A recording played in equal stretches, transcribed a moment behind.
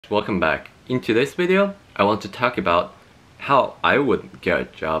welcome back. In today's video, I want to talk about how I would get a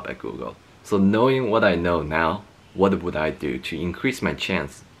job at Google. So knowing what I know now, what would I do to increase my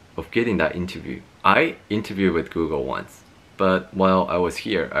chance of getting that interview? I interviewed with Google once, but while I was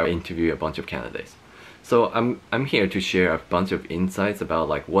here, I interviewed a bunch of candidates. So I'm here to share a bunch of insights about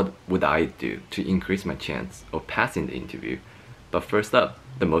like what would I do to increase my chance of passing the interview. But first up,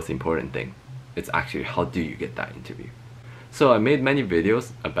 the most important thing, it's actually how do you get that interview? So I made many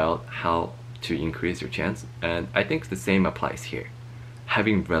videos about how to increase your chance, and I think the same applies here.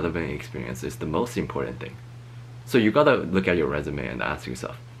 Having relevant experience is the most important thing. So you gotta look at your resume and ask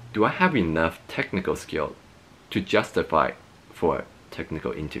yourself, do I have enough technical skill to justify for a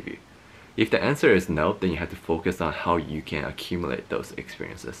technical interview? If the answer is no, then you have to focus on how you can accumulate those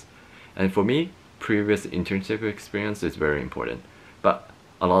experiences. And for me, previous internship experience is very important, but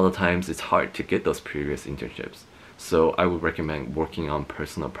a lot of times it's hard to get those previous internships. So I would recommend working on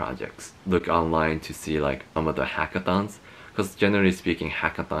personal projects. Look online to see like some of the hackathons, because generally speaking,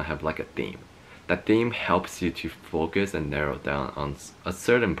 hackathons have like a theme. That theme helps you to focus and narrow down on a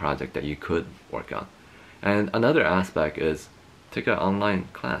certain project that you could work on. And another aspect is take an online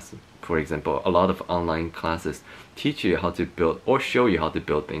class. For example, a lot of online classes teach you how to build or show you how to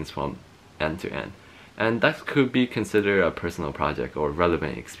build things from end to end. And that could be considered a personal project or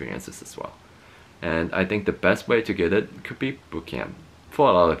relevant experiences as well. And I think the best way to get it could be bootcamp for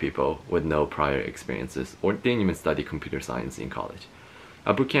a lot of people with no prior experiences or didn't even study computer science in college.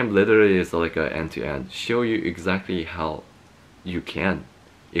 A bootcamp literally is like an end-to-end, show you exactly how you can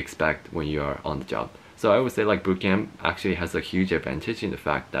expect when you are on the job. So I would say like bootcamp actually has a huge advantage in the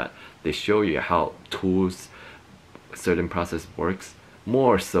fact that they show you how tools, certain process works,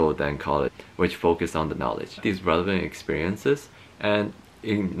 more so than college, which focus on the knowledge. These relevant experiences and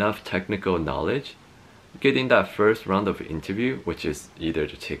enough technical knowledge, getting that first round of interview, which is either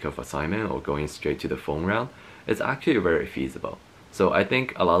the take-off assignment or going straight to the phone round, is actually very feasible. So I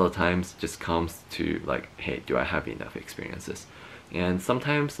think a lot of times just comes to like, hey, do I have enough experiences? And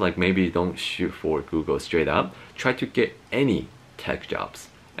sometimes like maybe don't shoot for Google straight up, try to get any tech jobs.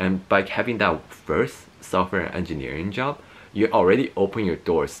 And by having that first software engineering job, you already open your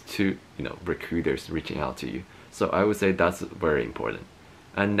doors to, recruiters reaching out to you. So I would say that's very important.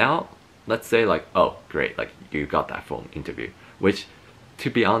 And now let's say like, oh great, like you got that phone interview, which to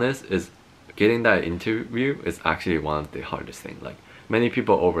be honest is getting that interview is actually one of the hardest things. Like many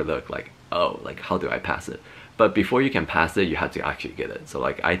people overlook like, oh, like how do I pass it? But before you can pass it, you have to actually get it. So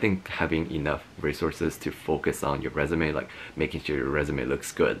like I think having enough resources to focus on your resume, like making sure your resume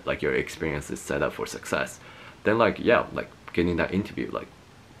looks good, like your experience is set up for success, then like yeah, like getting that interview, like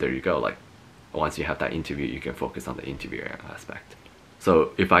there you go. Like once you have that interview, you can focus on the interview aspect.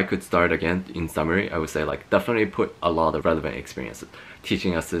 So if I could start again, in summary, I would say like definitely put a lot of relevant experiences.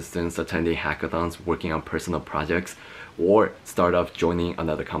 Teaching assistants, attending hackathons, working on personal projects, or start off joining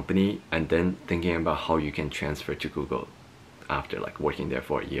another company and then thinking about how you can transfer to Google after like working there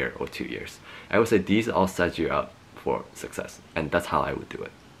for a year or 2 years. I would say these all set you up for success, and that's how I would do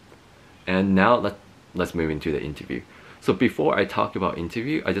it. And now let's move into the interview. So before I talk about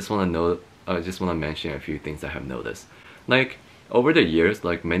interview, I just want to mention a few things I have noticed. Like over the years,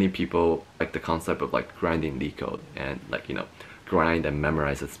 like many people like the concept of like grinding leak code and like, grind and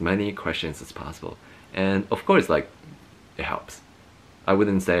memorize as many questions as possible. And of course, like it helps. I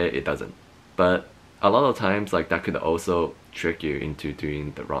wouldn't say it doesn't, but a lot of times like that could also trick you into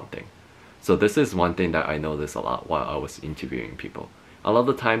doing the wrong thing. So this is one thing that I noticed a lot while I was interviewing people. A lot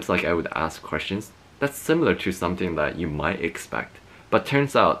of times like I would ask questions that's similar to something that you might expect, but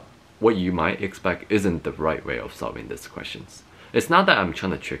turns out what you might expect isn't the right way of solving these questions. It's not that I'm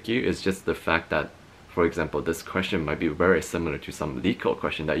trying to trick you, it's just the fact that, for example, this question might be very similar to some leak code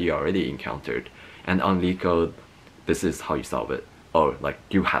question that you already encountered. And on leak code, this is how you solve it. Or like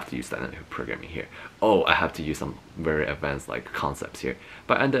you have to use dynamic programming here. Oh, I have to use some very advanced like concepts here.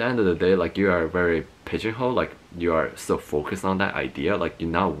 But at the end of the day, like you are very pigeonholed, like you are so focused on that idea, like you're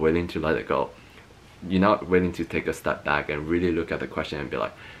not willing to let it go. You're not willing to take a step back and really look at the question and be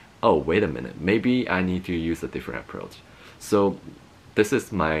like, oh, wait a minute, maybe I need to use a different approach. So this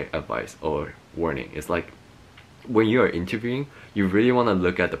is my advice or warning. It's like when you are interviewing, you really want to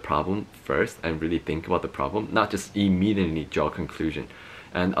look at the problem first and really think about the problem, not just immediately draw a conclusion.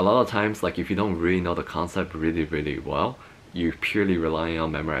 And a lot of times, like if you don't really know the concept really well, you're purely relying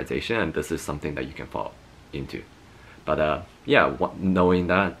on memorization, and this is something that you can fall into. But yeah, knowing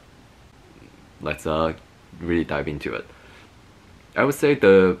that, let's really dive into it. I would say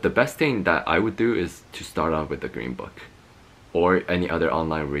the best thing that I would do is to start off with the Green Book or any other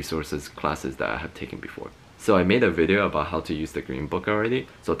online resources classes that I have taken before. So I made a video about how to use the green book already,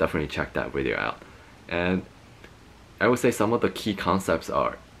 so definitely check that video out. And I would say some of the key concepts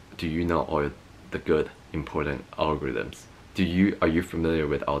are, do you know all the good important algorithms? Are you familiar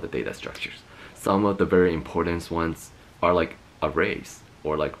with all the data structures? Some of the very important ones are like arrays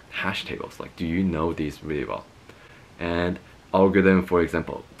or like hash tables. Like, do you know these really well? And algorithm, for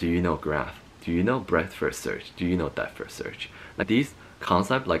example, do you know graph? Do you know breadth first search? Do you know depth first search? Like these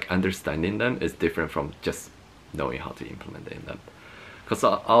concepts, like understanding them is different from just knowing how to implement them. Because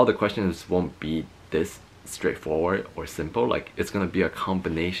all the questions won't be this straightforward or simple. Like it's gonna be a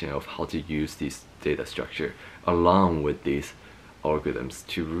combination of how to use this data structure along with these algorithms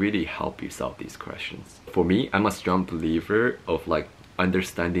to really help you solve these questions. For me, I'm a strong believer of like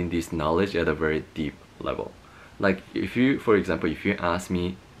understanding this knowledge at a very deep level. Like if you, for example, if you ask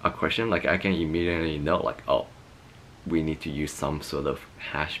me a question, like I can immediately know like, oh, we need to use some sort of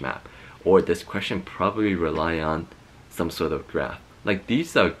hash map, or this question probably rely on some sort of graph. Like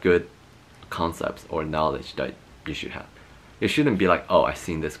these are good concepts or knowledge that you should have. It shouldn't be like, oh, I've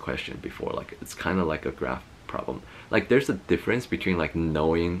seen this question before. Like it's kind of like a graph problem. Like there's a difference between like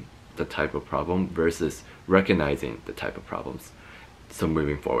knowing the type of problem versus recognizing the type of problems. So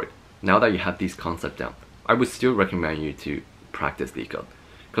moving forward, now that you have these concepts down, I would still recommend you to practice LeetCode,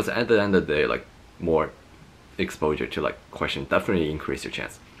 because at the end of the day, like more exposure to like question definitely increase your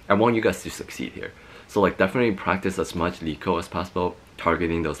chance. I want you guys to succeed here. So like definitely practice as much LeetCode as possible,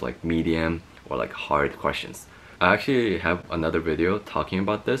 targeting those like medium or like hard questions. I actually have another video talking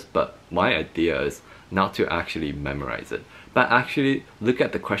about this, but my idea is not to actually memorize it, but actually look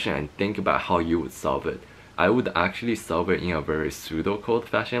at the question and think about how you would solve it. I would actually solve it in a very pseudocode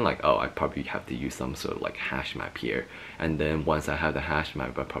fashion, like, oh, I probably have to use some sort of like hash map here, and then once I have the hash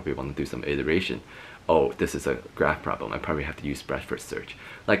map, I probably want to do some iteration. Oh, this is a graph problem, I probably have to use breadth first search.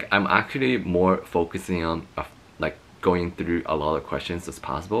 Like I'm actually more focusing on like going through a lot of questions as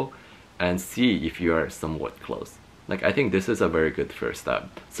possible and see if you are somewhat close. Like I think this is a very good first step,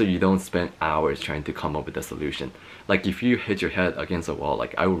 so you don't spend hours trying to come up with a solution. Like if you hit your head against a wall,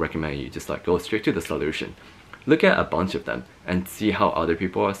 like I would recommend you just like go straight to the solution. Look at a bunch of them and see how other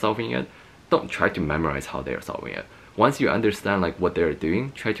people are solving it. Don't try to memorize how they are solving it. Once you understand like what they're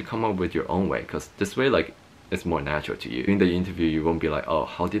doing, try to come up with your own way, because this way like it's more natural to you. In the interview, you won't be like, oh,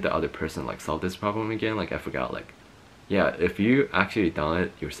 how did the other person like solve this problem again? Like I forgot. Like yeah, if you actually done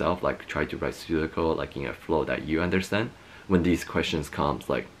it yourself, like try to write pseudocode like in a flow that you understand, when these questions comes,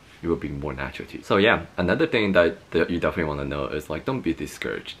 like it will be more natural to you. So yeah, another thing that you definitely want to know is like don't be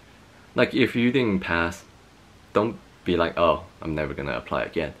discouraged. Like if you didn't pass, don't be like, oh, I'm never gonna apply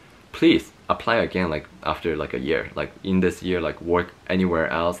again. Please apply again, like after like a year, like in this year, like work anywhere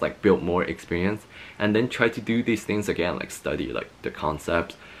else, like build more experience, and then try to do these things again, like study like the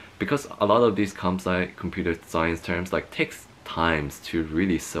concepts, because a lot of these computer science terms like takes times to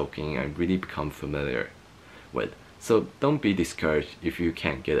really soak in and really become familiar with. So don't be discouraged if you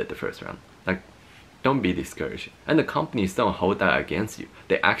can't get it the first round. Like don't be discouraged, and the companies don't hold that against you.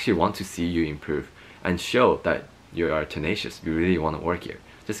 They actually want to see you improve and show that you are tenacious, you really want to work here.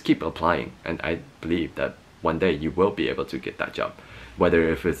 Just keep applying, and I believe that one day you will be able to get that job, whether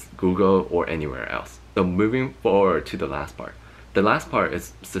if it's Google or anywhere else. So moving forward to the last part. The last part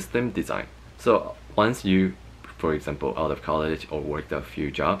is system design. So once you, for example, out of college or worked a few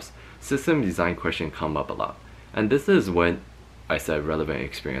jobs, system design questions come up a lot. And this is when I said relevant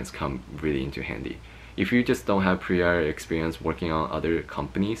experience come really into handy. If you just don't have prior experience working on other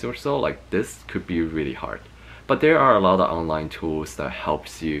companies or so, like this could be really hard. But there are a lot of online tools that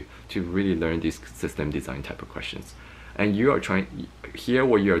helps you to really learn these system design type of questions. And you are trying, here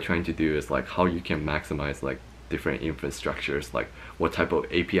what you are trying to do is like how you can maximize like different infrastructures, like what type of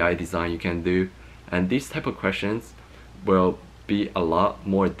API design you can do. And these type of questions will be a lot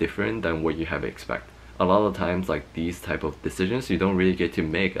more different than what you have expect. A lot of times like these type of decisions you don't really get to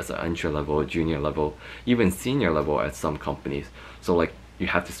make as an entry level, junior level, even senior level at some companies. So like you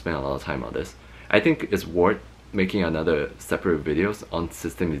have to spend a lot of time on this. I think it's worth making another separate videos on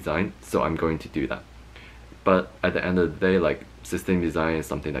system design, so I'm going to do that. But at the end of the day, like system design is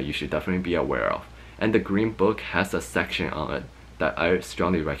something that you should definitely be aware of. And the Green Book has a section on it that I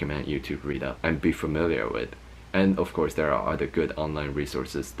strongly recommend you to read up and be familiar with. And of course there are other good online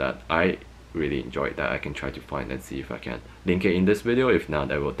resources that I really enjoy that I can try to find and see if I can link it in this video. If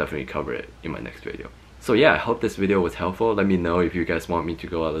not, I will definitely cover it in my next video. So yeah, I hope this video was helpful. Let me know if you guys want me to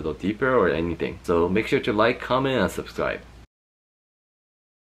go a little deeper or anything. So make sure to like, comment, and subscribe.